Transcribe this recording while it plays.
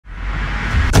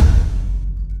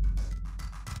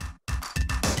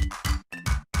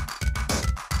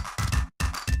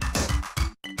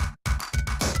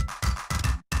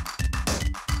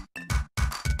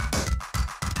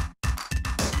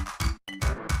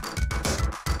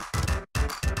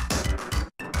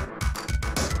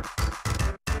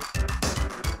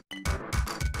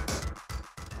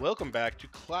Welcome back to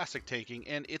Classic Tanking,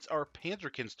 and it's our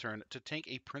Panzerkin's turn to tank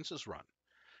a Princess run.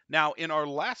 Now, in our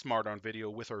last Maraudon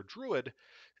video with our Druid,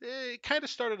 it kind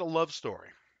of started a love story.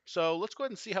 So let's go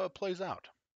ahead and see how it plays out.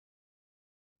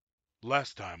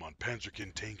 Last time on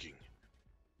Panzerkin Tanking.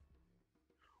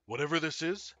 Whatever this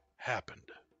is,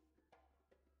 happened.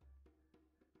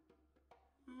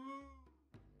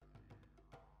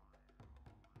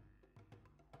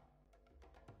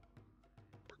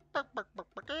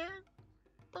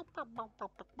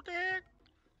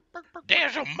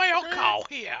 There's a mail call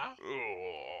here.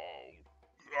 Oh,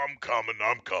 I'm coming.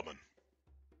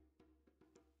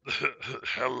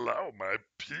 Hello, my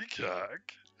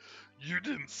peacock. You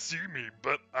didn't see me,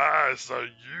 but I saw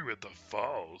you at the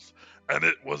falls, and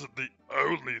it wasn't the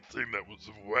only thing that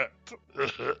was wet.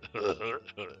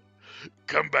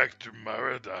 Come back to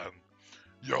Maraudon.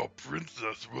 Your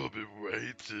princess will be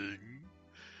waiting.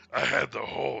 I had the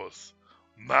horse.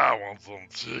 Now I want some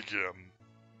chicken.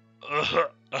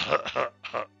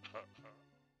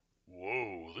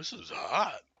 Whoa, this is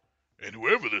hot. And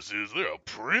whoever this is, they're a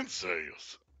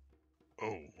princess.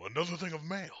 Oh, another thing of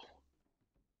mail.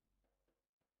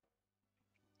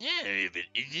 If it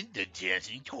isn't the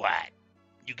dancing twat.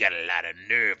 You got a lot of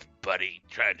nerve, buddy,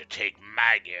 trying to take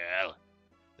my girl.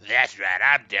 That's right,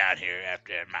 I'm down here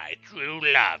after my true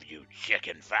love, you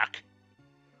chicken fuck.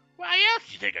 Why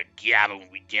else you think I'd gather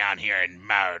when we down here in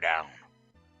Maraudon?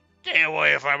 Stay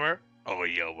away from her, or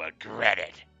you'll regret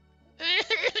it.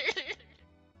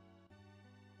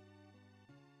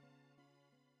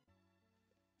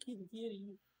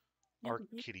 Our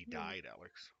kitty died,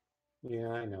 Alex. Yeah,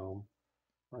 I know.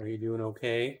 Are you doing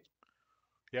okay?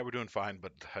 Yeah, we're doing fine,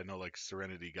 but I know like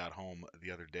Serenity got home the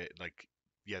other day,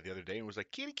 the other day, and was like,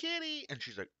 kitty, kitty, and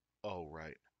she's like, oh,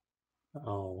 right.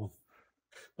 Oh.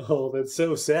 Oh, that's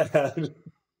so sad.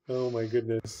 Oh my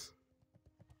goodness.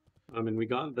 I mean, we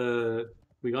got the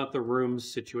rooms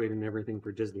situated and everything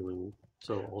for Disneyland,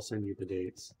 so I'll send you the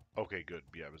dates. Okay, good.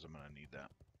 Yeah, because I'm gonna need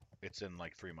that. It's in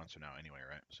like 3 months from now anyway,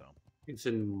 right? So It's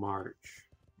in March.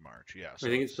 March, yeah. So I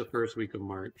think it's the first week of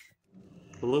March.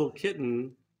 The little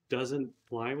kitten doesn't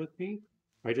fly with me.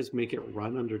 I just make it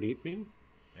run underneath me.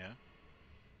 Yeah.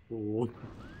 Ooh.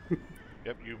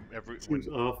 Yep. Seems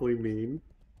awfully mean.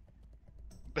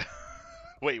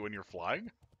 Wait, when you're flying?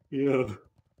 Yeah.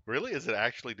 Really? Is it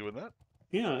actually doing that?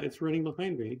 Yeah, it's running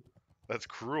behind me. That's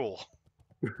cruel.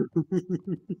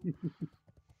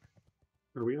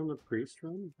 Are we on the priest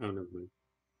run? Oh, never mind.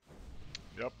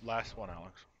 Yep. Last one,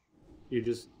 Alex.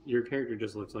 Your character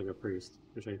just looks like a priest,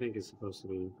 which I think is supposed to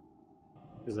be.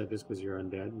 Is that just because you're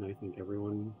undead, and I think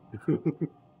everyone,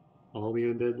 all the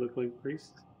undead look like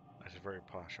priests? That's very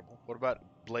possible. What about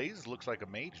Blaze? Looks like a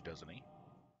mage, doesn't he?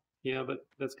 Yeah, but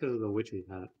that's because of the witching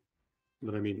hat.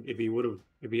 But I mean, if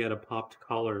he had a popped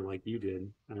collar like you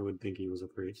did, I would think he was a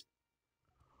priest.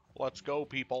 Let's go,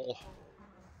 people.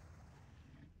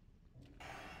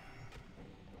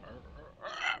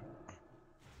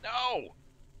 No!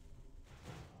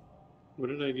 What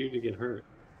did I do to get hurt?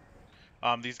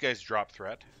 These guys drop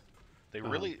threat. They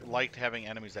really liked having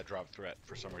enemies that drop threat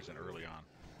for some reason early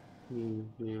on.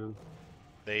 Yeah.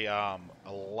 They, a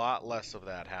lot less of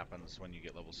that happens when you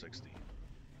get level 60.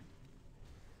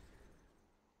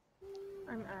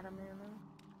 I'm out of mana.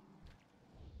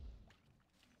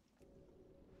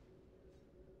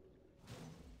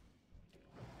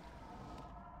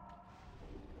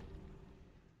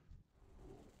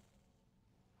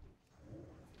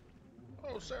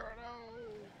 Oh, Sarah,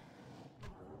 no!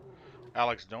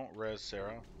 Alex, don't res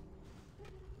Sarah.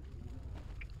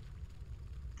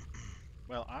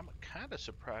 Well, I'm kind of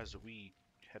surprised that we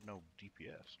had no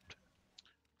DPS.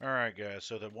 Alright, guys,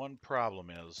 so the one problem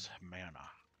is mana.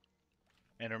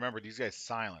 And remember, these guys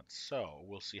silence, so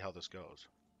we'll see how this goes.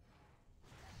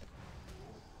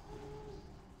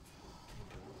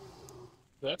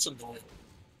 That's annoying.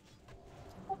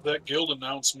 That guild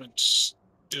announcement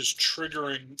is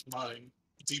triggering my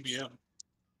DBM.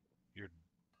 Your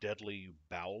deadly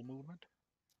bowel movement?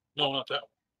 No, not that one.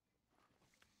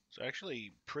 It's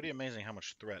actually pretty amazing how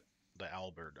much threat the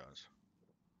owlbear does.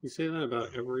 You say that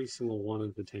about every single one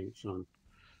of the tanks, Sean.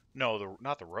 No,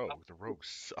 not the rogue. The rogue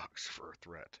sucks for a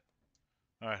threat.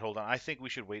 Alright, hold on. I think we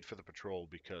should wait for the patrol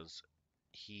because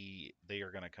they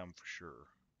are going to come for sure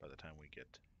by the time we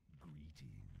get...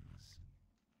 Greetings.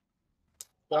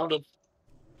 Found him.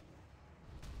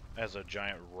 As a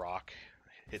giant rock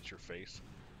hits your face.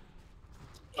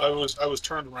 I was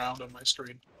turned around on my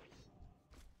screen.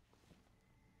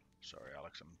 Sorry,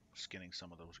 Alex. I'm skinning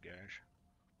some of those guys.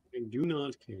 I do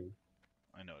not care.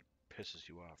 I know, it pisses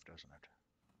you off, doesn't it?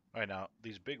 Alright, now,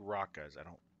 these big rock guys, I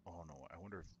don't... Oh, no. I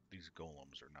wonder if these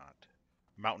golems are not...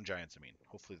 Mountain giants, I mean.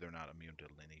 Hopefully they're not immune to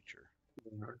nature.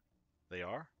 They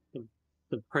are?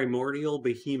 The primordial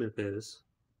behemoth is.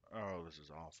 Oh, this is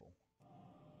awful.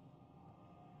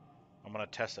 I'm gonna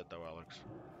test it though, Alex.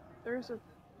 There's a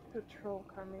patrol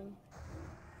coming.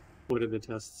 What did the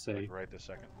test say? Like right this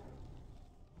second.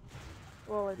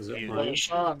 Well, it's Is it Either- mine? Hey,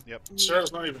 Sean, Yep.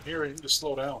 Sarah's not even here. You need to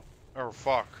slow down. Oh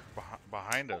fuck!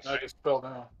 Behind us. I just fell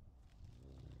down.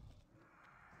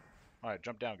 All right,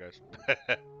 jump down, guys.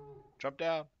 Jump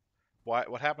down. Why?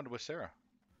 What happened with Sarah?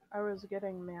 I was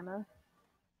getting mana.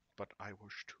 But I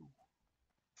was too.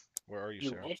 Where are you, You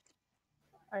Sarah? what?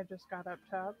 I just got up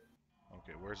top.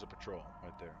 Okay, where's the patrol?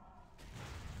 Right there.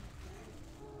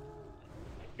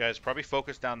 Guys, probably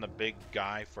focus down the big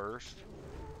guy first.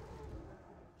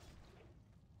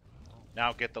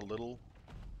 Now get the little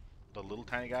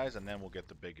tiny guys, and then we'll get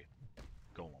the big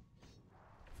golem.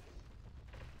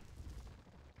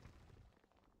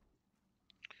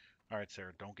 All right,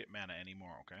 Sarah, don't get mana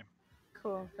anymore, okay?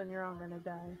 Cool, then you're all gonna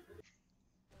die.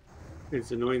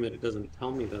 It's annoying that it doesn't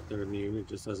tell me that they're immune. It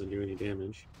just doesn't do any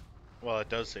damage. Well, it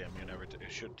does say immune every.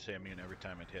 It should say immune every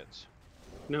time it hits.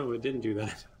 No, it didn't do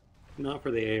that. Not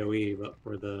for the AoE, but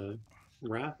for the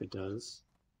wrath it does.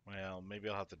 Well, maybe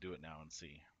I'll have to do it now and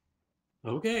see.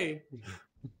 Okay.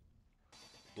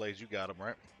 Blaze, you got him,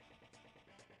 right?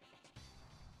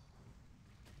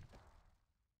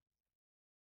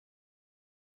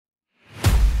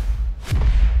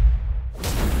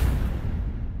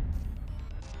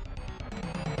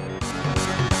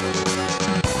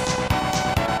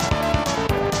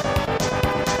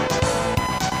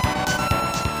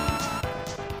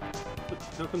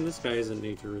 How come this guy isn't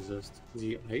nature resist? Is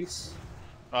he ice?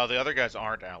 The other guys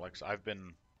aren't, Alex. I've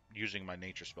been using my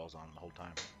nature spells on him the whole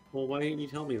time. Well, why didn't you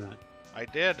tell me that? I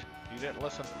did. You didn't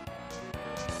listen.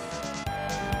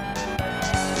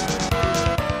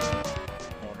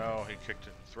 Oh no, he kicked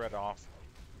a thread off.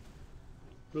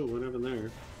 Oh, what happened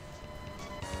there?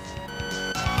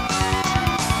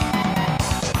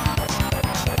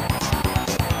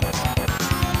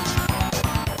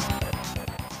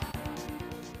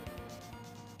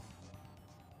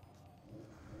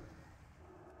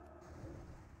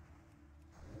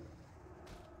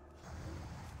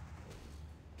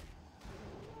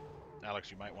 Alex,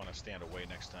 you might want to stand away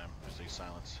next time. Say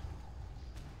silence.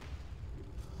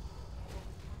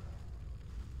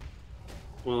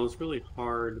 Well, it's really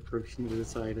hard for me to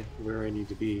decide where I need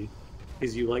to be,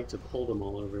 because you like to pull them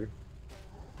all over.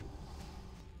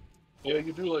 Yeah,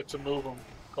 you do like to move them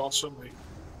constantly.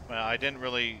 Well, I didn't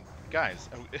really... Guys,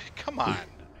 come on.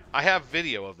 I have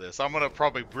video of this. I'm going to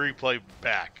probably replay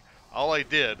back. All I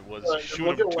did was shoot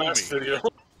Look him at to me. last video.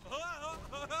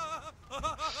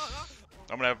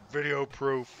 I'm going to have video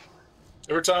proof.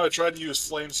 Every time I tried to use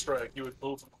Flame Strike, you would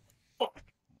move them.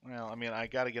 Well, I mean, I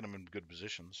got to get him in good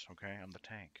positions, okay? I'm the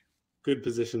tank. Good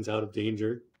positions out of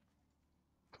danger.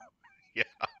 Yeah.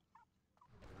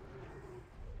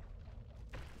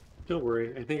 Don't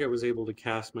worry, I think I was able to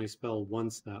cast my spell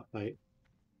once that fight.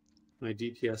 My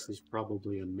DPS is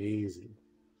probably amazing.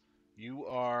 You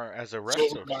are, as a It's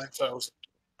wrestler... over 9,000.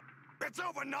 It's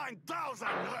over 9,000!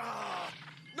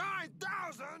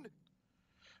 9,000?!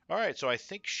 Alright, so I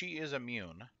think she is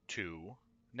immune to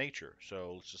nature.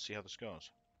 So let's just see how this goes.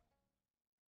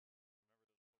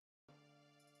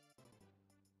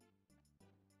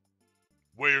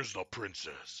 Where's the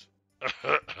princess?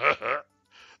 I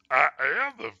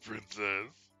am the princess.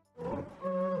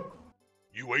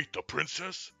 You ate the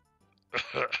princess?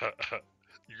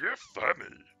 You're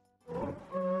funny.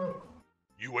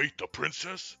 You ate the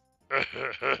princess?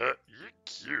 You're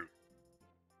cute.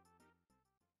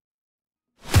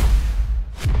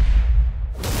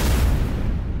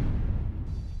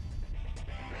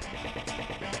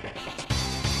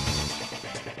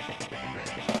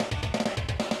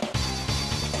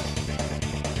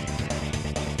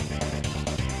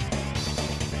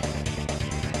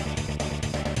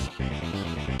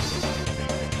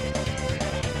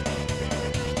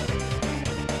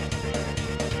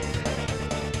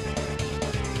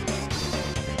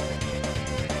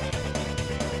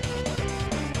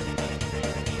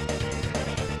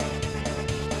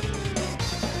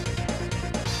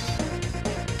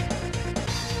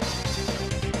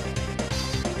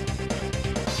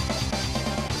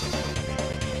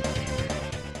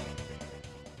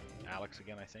 Alex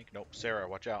again, I think. Nope, Sarah,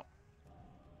 watch out.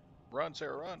 Run,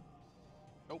 Sarah, run.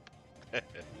 Nope.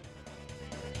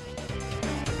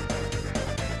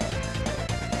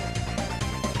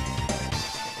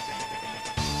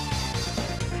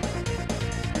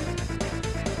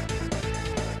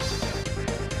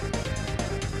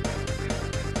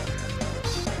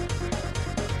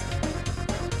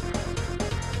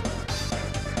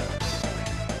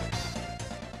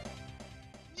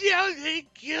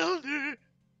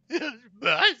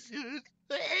 bosses.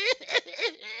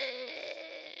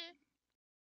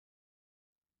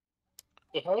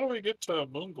 So how do we get to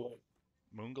Moonglade?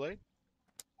 Moonglade?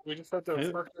 We just had to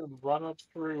Yeah. freaking run up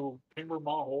through Timber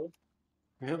Mall.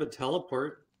 I have a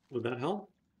teleport. Would that help?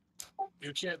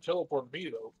 You can't teleport me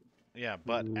though. Yeah,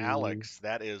 but Mm. Alex,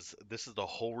 this is the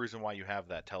whole reason why you have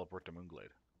that teleport to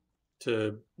Moonglade.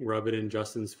 To rub it in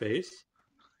Justin's face?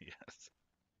 Yes.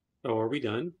 Oh, are we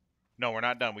done? No, we're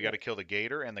not done. We got to kill the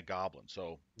gator and the goblin.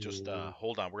 So just Mm.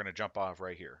 hold on. We're gonna jump off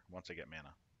right here once I get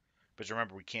mana. But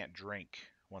remember, we can't drink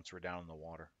once we're down in the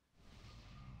water.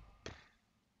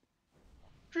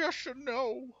 Yes and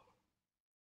no.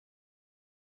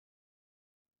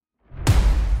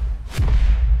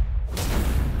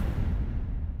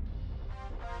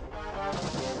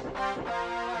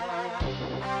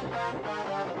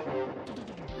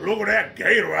 Look at that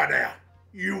gator right there.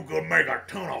 You could make a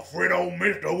ton of Frito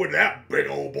Misto with that big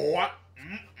old boy.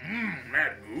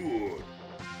 That's good.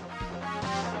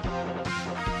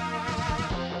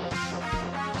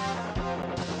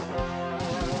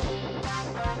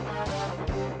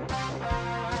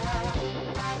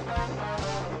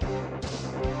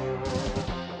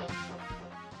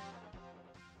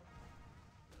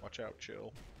 Watch out,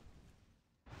 chill.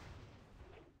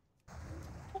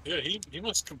 Yeah, he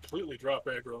must completely drop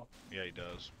aggro. Yeah, he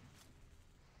does.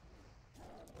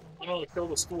 I know to kill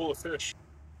the school of fish.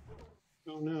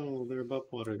 Oh no, they're above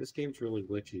water. This game's really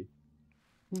glitchy.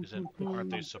 Aren't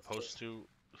they supposed to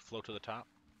float to the top?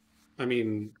 I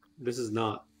mean, this is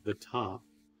not the top.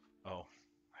 Oh,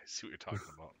 I see what you're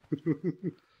talking about.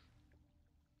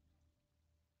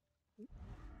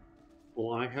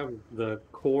 Well, I have the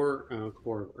core of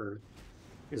Earth.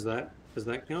 Does that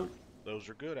count? Those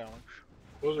are good, Alex.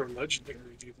 Those are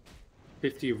legendary. Even.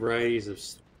 50 varieties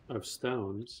of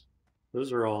stones.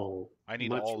 Those are all. I need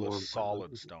much all more the important.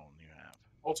 solid stone you have.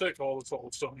 I'll take all the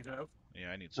solid stone you have.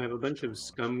 Yeah, I need. I have a solid bunch stone, of Alex.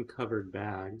 scum-covered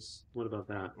bags. What about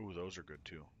that? Ooh, those are good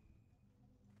too.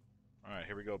 All right,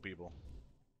 here we go, people.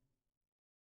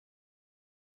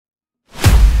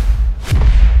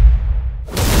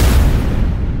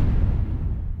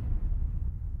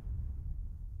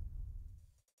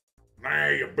 Now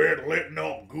you better letting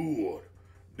up good.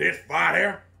 This fight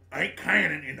here ain't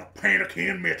canon in the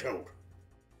Panzerkin method.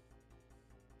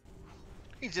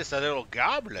 He's just a little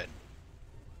goblin.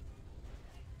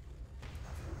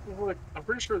 Look, I'm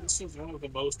pretty sure this is one of the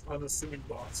most unassuming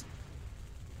bosses.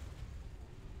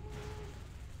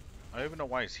 I don't even know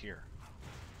why he's here.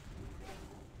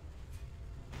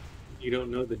 You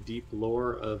don't know the deep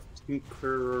lore of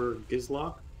Tinker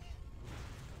Gizlock?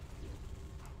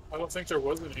 I don't think there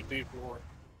was any deep lore.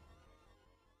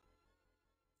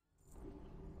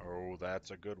 Oh,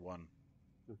 that's a good one.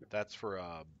 That's for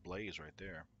Blaze right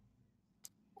there.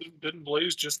 Didn't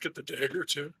Blaze just get the dagger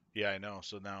too? Yeah, I know.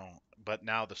 So now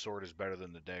the sword is better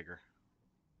than the dagger.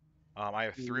 I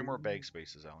have 3 more bag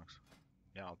spaces, Alex.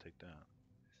 Yeah, I'll take that.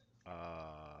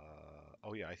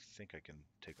 Oh yeah, I think I can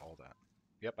take all that.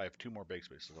 Yep, I have 2 more bag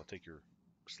spaces. I'll take your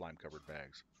slime-covered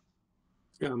bags.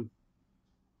 Scum.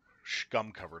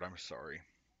 Scum-covered, I'm sorry.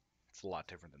 It's a lot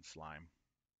different than slime.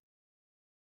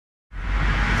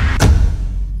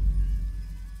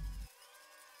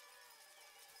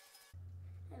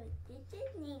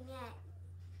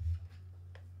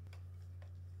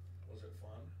 Was it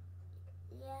fun?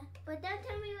 Yeah, but don't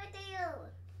tell me what they do.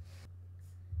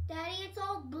 Daddy, it's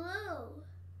all blue.